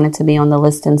told you I wanted to be on the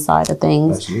listing side of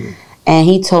things. Absolutely. And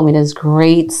he told me this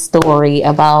great story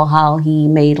about how he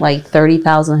made like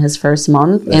 $30,000 his first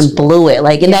month and blew it.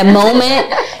 Like in that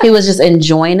moment, he was just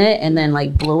enjoying it and then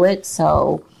like blew it.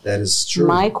 So that is true.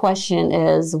 My question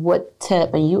is, what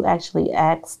tip? And you actually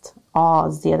asked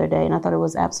Oz the other day, and I thought it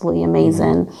was absolutely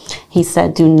amazing. He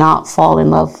said, "Do not fall in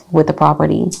love with the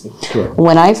property." Sure.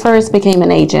 When I first became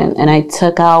an agent, and I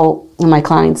took out my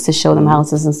clients to show them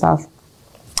houses and stuff,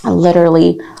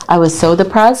 I was so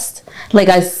depressed. Like,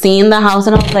 I seen the house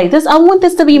and I was like, I want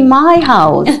this to be my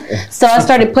house. So I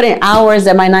started putting hours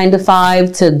at my 9 to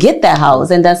 5 to get that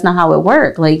house. And that's not how it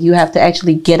worked. Like, you have to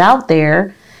actually get out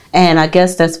there. And I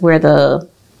guess that's where the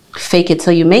fake it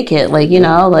till you make it. Like,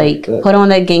 put on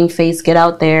that game face, get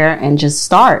out there and just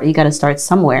start. You got to start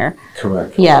somewhere.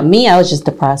 Correct. Yeah. Me, I was just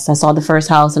depressed. I saw the first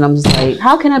house and I'm just like,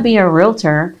 how can I be a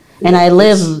realtor? And I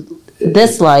live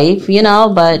this life,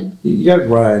 but you gotta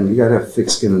grind. You gotta have thick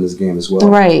skin in this game as well.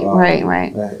 Right.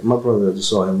 My brother, I just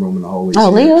saw him roaming the hallways.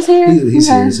 Oh, here. Leo's here. He's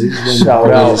here. So he's shout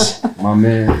out, my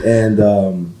man.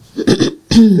 And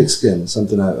thick skin is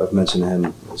something I've mentioned to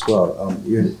him as well.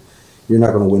 You're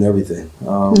not going to win everything.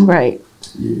 Right.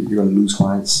 You're going to lose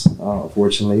clients,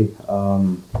 unfortunately.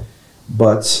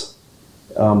 But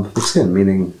thick skin,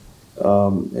 meaning.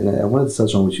 And I wanted to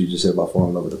touch on what you just said about falling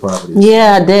in love with the property.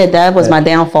 Yeah, I did. That was my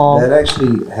downfall. That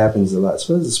actually happens a lot,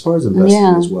 as far as investing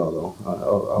as well, though.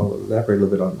 I'll elaborate a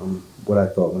little bit on what I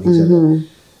thought when he said that.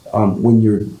 When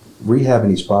you're rehabbing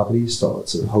these properties, so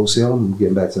to wholesale them,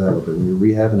 getting back to that a little bit, when you're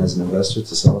rehabbing as an investor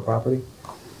to sell a property,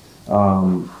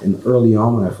 and early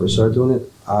on when I first started doing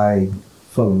it, I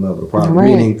fell in love with the property,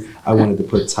 meaning I wanted to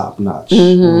put top notch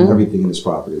on everything in this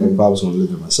property. Like if I was going to live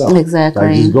there myself, exactly,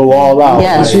 like just go all out.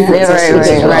 Yes,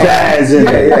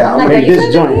 right. Yeah. I'll make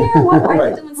this joint.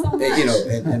 Right.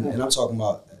 And I'm talking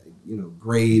about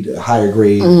grade, higher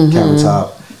grade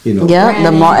countertop.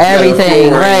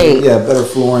 Everything, right? Yeah, better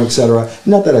flooring, etc.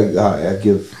 Not that I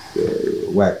give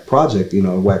whack project,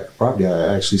 whack property.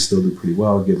 I actually still do pretty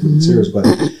well, give the materials,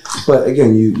 but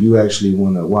again, you actually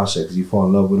want to watch that because you fall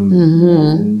in love with them,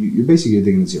 and you're basically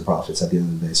digging into your profits at the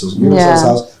end of the day. So you're gonna sell this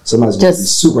house, somebody's gonna be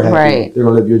super happy. Right. They're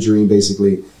gonna live your dream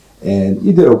basically, and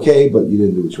you did okay, but you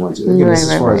didn't do what you wanted to. Again,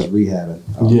 as far as rehabbing,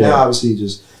 now obviously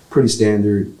just pretty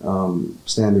standard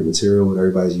material what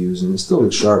everybody's using. It still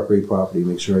looks sharp, great property,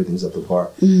 make sure everything's up to par.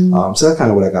 So that's kind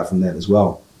of what I got from that as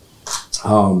well.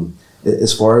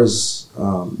 As far as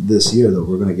this year, though,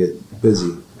 we're going to get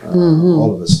busy.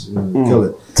 All of us, we're going to kill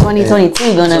it.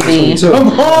 2022 going to be. Come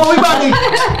on, we about to.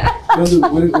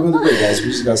 We're going to do great, guys. We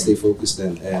just got to stay focused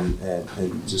and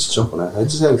just jump on that. I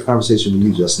just had a conversation with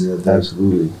you, Justin, the other day.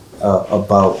 Absolutely.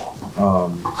 About,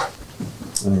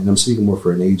 and I'm speaking more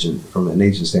for an agent, from an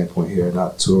agent standpoint here,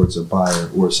 not towards a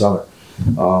buyer or a seller.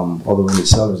 Although any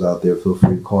sellers out there, feel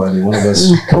free to call any one of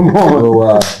us. Come on.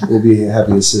 We'll be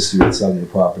happy to assist you in selling your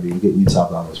property and getting you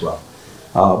top dollar as well.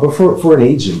 But for an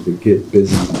agent to get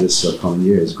busy this coming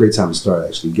year, it's a great time to start.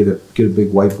 Actually, get a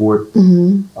big whiteboard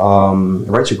and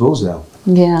write your goals down.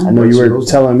 Yeah, I know you were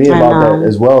telling me about that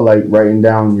as well, like writing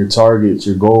down your targets,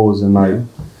 your goals, and like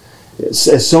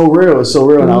it's so real. It's so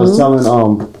real. And I was telling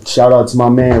shout out to my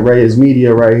man Ray is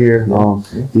Media right here.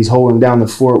 He's holding down the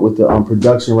fort with the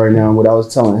production right now. And what I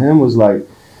was telling him was like,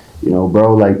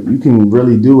 bro, like you can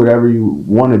really do whatever you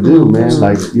want to do, man.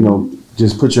 Like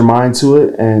just put your mind to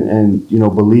it and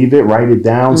believe it, write it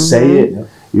down, say it,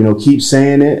 keep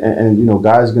saying it, and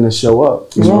God's gonna show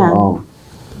up. You know,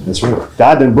 that's right.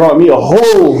 God done brought me a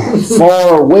whole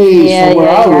far ways from where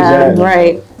I was at.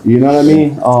 Right. You know what I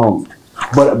mean?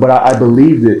 but I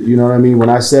believed it. You know what I mean? When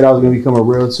I said I was going to become a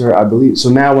realtor, I believe. So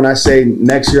now when I say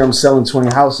next year I'm selling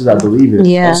 20 houses, I believe it.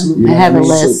 Yeah, Absolutely. I have a So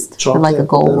list chalk like a that,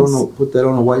 goal. put that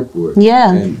on a whiteboard.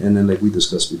 Yeah. And then like we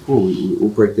discussed before, we'll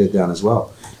break that down as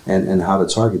well, and how to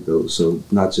target those. So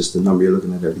not just the number you're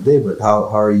looking at every day, but how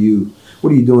are you?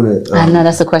 What are you doing? I know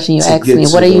that's the question you to asked get me.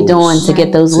 to What are you those- doing to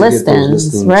get those to get those listings?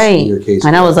 listings Right. in your case,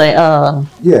 And I was like,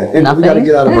 Yeah, and we got to Nothing.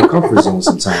 get out of our comfort zone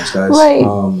sometimes, guys. Right.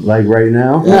 Like right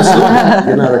now. Absolutely.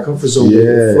 Getting out of our comfort zone, Yeah.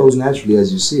 it flows naturally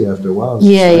as you see after a while. It's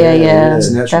Yeah, just yeah,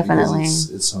 It's natural definitely. because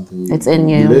it's something you, It's in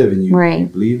you. live and you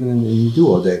Right. believe in and you do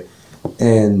all day.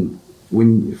 And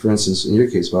when, for instance, in your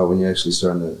case, Bob, when you're actually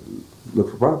starting to look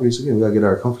for properties, again, we got to get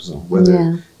out of our comfort zone. Whether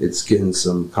Yeah. it's getting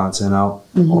some content out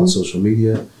on social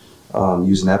media,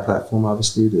 using that platform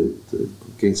obviously to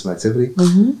gain some activity,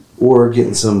 or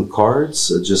getting some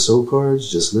cards, just sold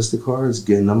cards, just listed cards,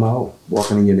 getting them out,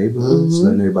 walking in your neighborhoods,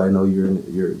 letting everybody know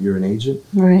you're an agent.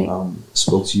 right.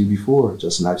 Spoke to you before,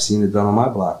 Justin. I've seen it done on my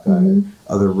block.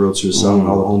 Other realtors selling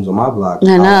all the homes on my block.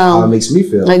 I know. How it makes me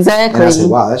feel. Exactly. And I said,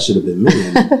 wow, that should have been me.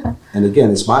 And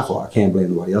again, it's my fault. I can't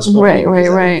blame nobody else. But Right, me right,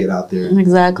 because I didn't right. Get out there. And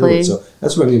Exactly. do it. So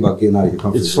that's what I mean about getting out of your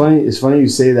comfort It's zone. funny. It's funny you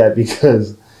say that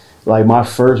because, like, my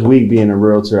first week being a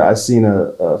realtor, I seen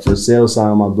a for sale sign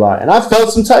on my block, and I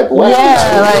felt some type of way.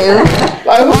 Yeah, like,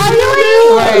 Like, why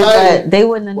you Like, right, but they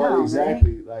wouldn't have well, known.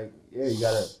 exactly. Like, yeah, you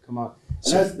gotta come out. And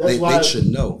So that's why. they should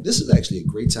know. This is actually a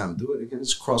great time to do it. Again,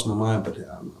 it's crossed my mind, but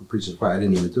I'm pretty surprised I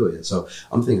didn't even do it yet. So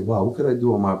I'm thinking, wow, what could I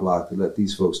do on my block to let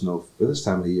these folks know for this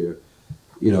time of the year?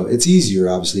 You know, it's easier,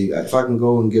 obviously. If I can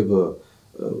go and give a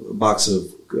box of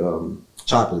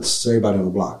chocolates to everybody on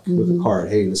the block with a card,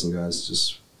 hey, listen, guys,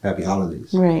 just happy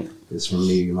holidays. Right. It's from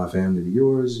me and my family to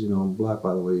yours. You know, block,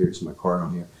 by the way, here's my card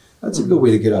on here. That's a good way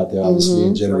to get out there, obviously,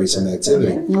 and generate some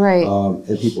activity. Right.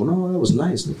 And people, no, that was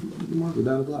nice. The market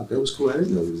down the block, that was cool. I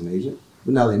didn't know he was an agent,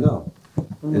 but now they know.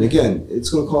 And again, it's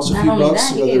going to cost a Not few only bucks.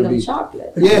 that, you whether gave it them be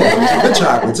chocolate. yeah, good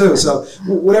chocolate too. So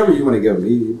whatever you want to give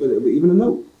them, but even a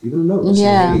note, Just say,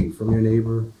 Yeah. hey, from your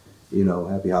neighbor, you know,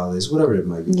 happy holidays, whatever it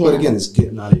might be. Yeah. But again, it's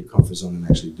getting out of your comfort zone and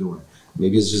actually doing it.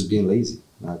 Maybe it's just being lazy,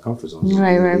 not a comfort zone. Just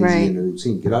Right, being right, lazy right. in the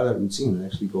routine. Get out of that routine and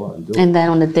actually go out and do it. And then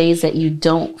on the days that you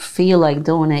don't feel like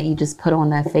doing it, you just put on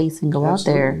that face and go out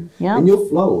there. Absolutely. Yeah. And you'll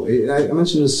flow. I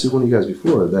mentioned this to one of you guys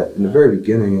before, that in the very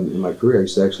beginning in my career, I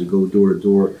used to actually go door to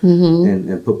door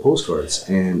and put postcards.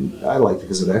 And I liked it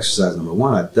because of the exercise, number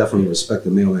one. I definitely respect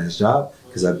the mailman's job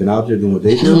because I've been out there doing what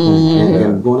they do.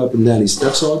 And going up and down these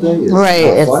steps all day is Right.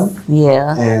 not It's, fun.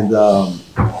 yeah. And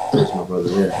there's my brother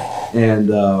there. And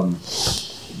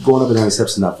going up and down the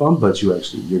steps is not fun, but you're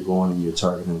going and you're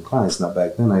targeting clients. Now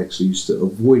back then, I actually used to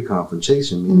avoid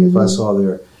confrontation. Meaning, if I saw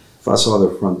their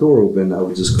front door open, I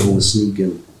would just go and sneak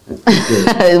and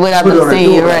Without put it them on their seeing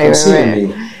door you, without them right, seeing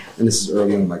right. me. And this is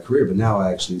early on in my career, but now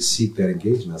I actually seek that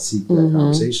engagement. I seek that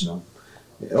conversation.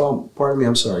 Pardon me,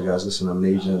 I'm sorry, guys. Listen, I'm an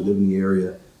agent. I live in the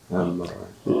area.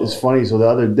 It's funny. So the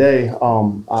other day,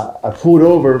 I pulled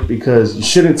over because you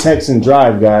shouldn't text and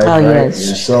drive, guys. Oh, right?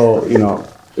 yes. So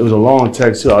it was a long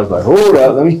text too. I was like, hold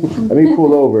up, let me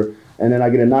pull over. And then I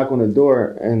get a knock on the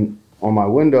door, and on my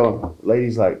window,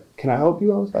 lady's like, "Can I help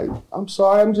you?" I was like, "I'm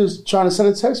sorry, I'm just trying to send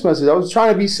a text message. I was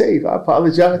trying to be safe. I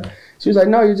apologize." She was like,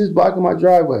 "No, you're just blocking my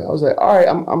driveway." I was like, "All right,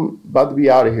 I'm about to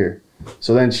be out of here."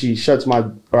 So then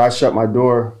I shut my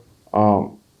door,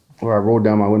 or I rolled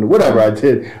down my window, whatever I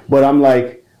did. But I'm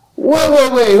like,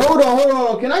 wait, hold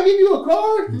on. Can I give you a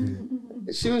card?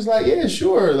 She was like, "Yeah,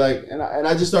 sure." Like, and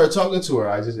I just started talking to her.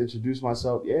 I just introduced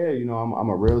myself. Yeah, I'm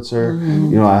a realtor.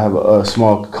 I have a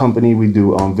small company. We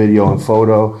do video and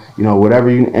photo. Whatever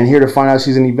and here to find out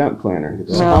she's an event planner.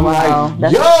 So I'm wow.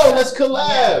 like, yo, let's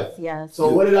collab. Yes. So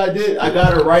what did I do? I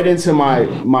got her right into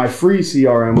my free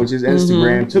CRM, which is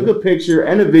Instagram. Took a picture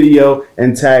and a video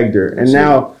and tagged her, and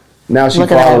now she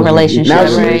Look at that follows me.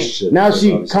 relationship, Now right?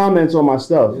 she comments on my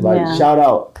stuff, like Yeah. shout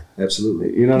out.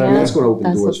 Absolutely. You know what I And mean? that's going to open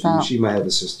That's doors what's for you. up. She might have a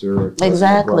sister.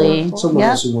 Exactly. Brother, someone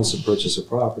Yeah. else who wants to purchase a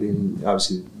property, and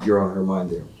obviously you're on her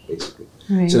mind there, basically.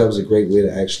 Right. So that was a great way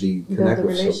to actually connect the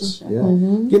with folks. relationship.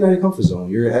 Yeah. Getting out of your comfort zone.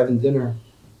 You're having dinner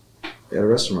at a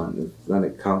restaurant. I've done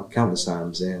it countless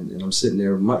times, and I'm sitting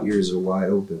there, my ears are wide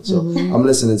open. So I'm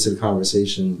listening to the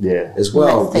conversation Yeah. as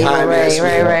well. Let's say behind right, this,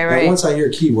 right. And once I hear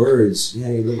key words,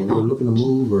 hey, look, we're looking to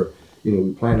move, or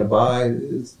we plan to buy,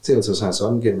 it's telltale sign. So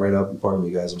I'm getting right up. Pardon me,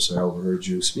 guys. I'm sorry I overheard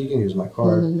you speaking. Here's my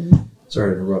card.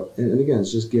 Sorry to interrupt. And again,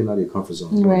 it's just getting out of your comfort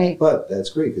zone. Right. But that's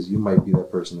great because you might be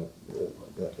that person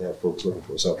that folks looking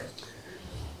for. So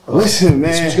Listen,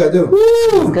 that's man. what you got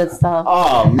to do. Good stuff.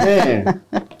 Oh man.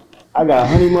 I got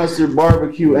honey mustard,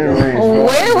 barbecue, and ranch. bro.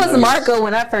 Where was Marco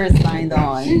when I first signed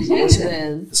on?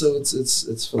 Jesus. So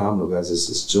it's phenomenal, guys.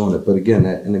 It's doing it. But again,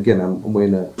 I'm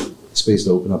waiting a space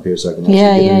to open up here so I can actually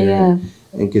get in there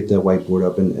and get that whiteboard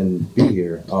up and be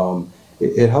here.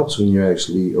 It helps when you're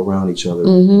actually around each other,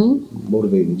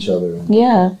 motivating each other, and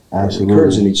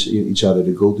encouraging each other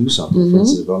to go do something. For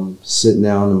instance, if I'm sitting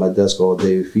down at my desk all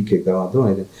day, feet kicked out, not doing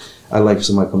anything, I like for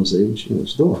somebody to come and say, what you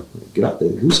doing? Get out there,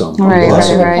 do something. Right.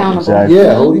 Exactly.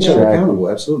 Yeah, hold each other accountable,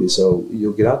 absolutely. So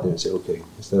you'll get out there and say, okay,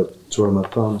 instead of touring my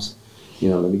thumbs,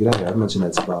 let me get out here. I mentioned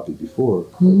that to Bobby before.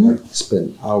 I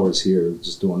spent hours here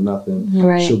just doing nothing.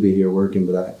 Right. She'll be here working,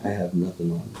 but I have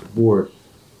nothing on the board.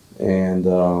 And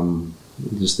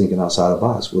just thinking outside the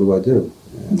box. What do I do?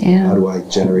 And how do I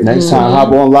generate? Next time,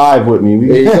 hop on live with me.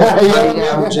 There you go. How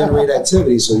do you generate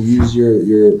activity? So use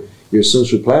your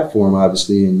social platform,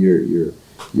 obviously, and you'll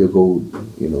go,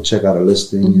 check out a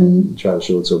listing and try to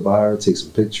show it to a buyer, take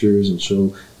some pictures and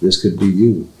show this could be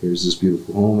you. Here's this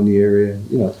beautiful home in the area,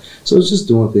 So it's just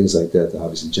doing things like that to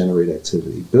obviously generate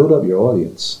activity. Build up your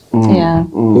audience. Yeah.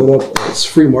 Build up, it's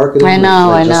free marketing. I know.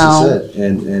 Like Justin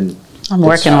said. And I'm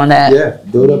working on that. Yeah,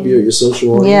 build up your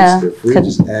social audience. Yeah. They're free,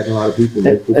 just adding a lot of people.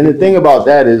 And the thing about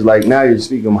that is, like, now you're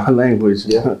speaking my language,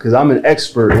 because I'm an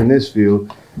expert in this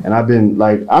field. And I've been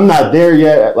I'm not there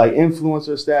yet at like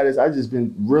influencer status. I've just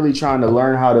been really trying to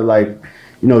learn how to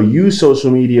use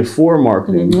social media for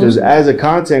marketing. Because as a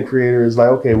content creator, it's like,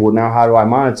 okay, well, now how do I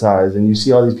monetize? And you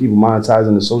see all these people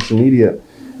monetizing the social media,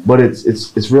 but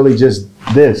it's really just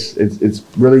this. It's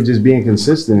really just being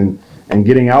consistent and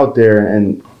getting out there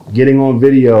and getting on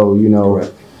video,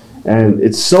 Correct. And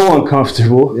it's so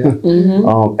uncomfortable. Yeah.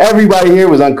 Everybody here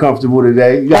was uncomfortable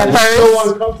today. You guys were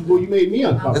so uncomfortable, you made me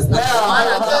uncomfortable.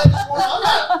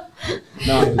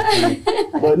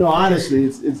 But no, honestly,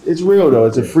 it's real though.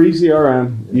 It's a free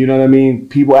CRM. You know what I mean?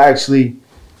 People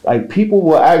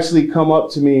will actually come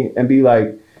up to me and be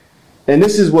like, and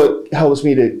this is what helps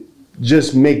me to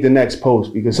just make the next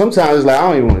post, because sometimes it's like, I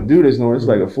don't even want to do this no more. It's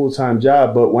like a full-time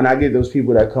job. But when I get those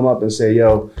people that come up and say,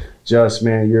 yo, Just,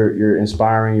 man, you're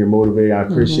inspiring, you're motivating, I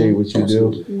appreciate what you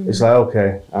do. It's like,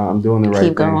 okay, I'm doing the right thing.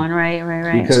 Keep going,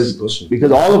 right.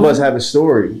 Because all of us have a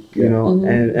story, you know,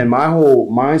 and my whole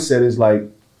mindset is like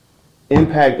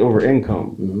impact over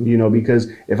income, you know, because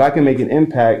if I can make an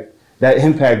impact, that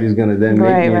impact is going to then make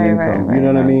me an income. You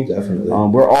know what I mean? Definitely.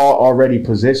 We're all already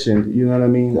positioned. You know what I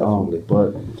mean?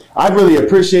 But I really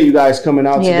appreciate you guys coming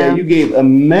out today. You gave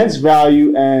immense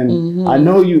value, and I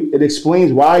know it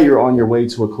explains why you're on your way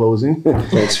to a closing.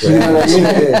 Thanks for having us.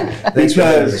 Thanks for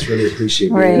having us. Really appreciate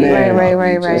it. Right.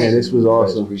 Yeah, this was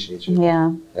awesome. Appreciate you.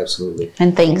 Yeah. Absolutely.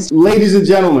 And thanks. Ladies and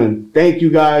gentlemen, thank you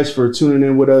guys for tuning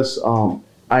in with us.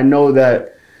 I know that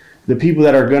the people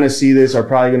that are going to see this are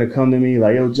probably going to come to me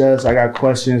like, yo, Jess, I got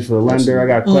questions for the lender. I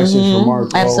got questions for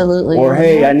Marco. Absolutely. Or,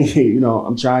 hey, I need,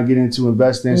 I'm trying to get into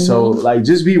investing. So, like,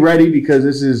 just be ready, because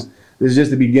this is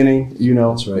just the beginning,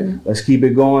 That's right. Let's keep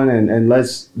it going and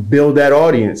let's build that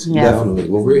audience. Yeah. Definitely.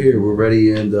 Well, we're here. We're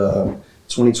ready. And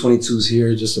 2022 is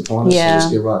here just upon us. Yeah. So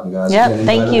let's get rocking, guys. Yep. Again,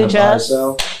 Thank you, Jess.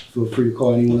 Feel free to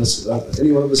call any one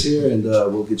of us here, and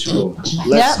we'll get you going.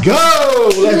 Let's go.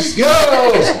 Let's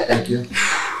go. Thank you.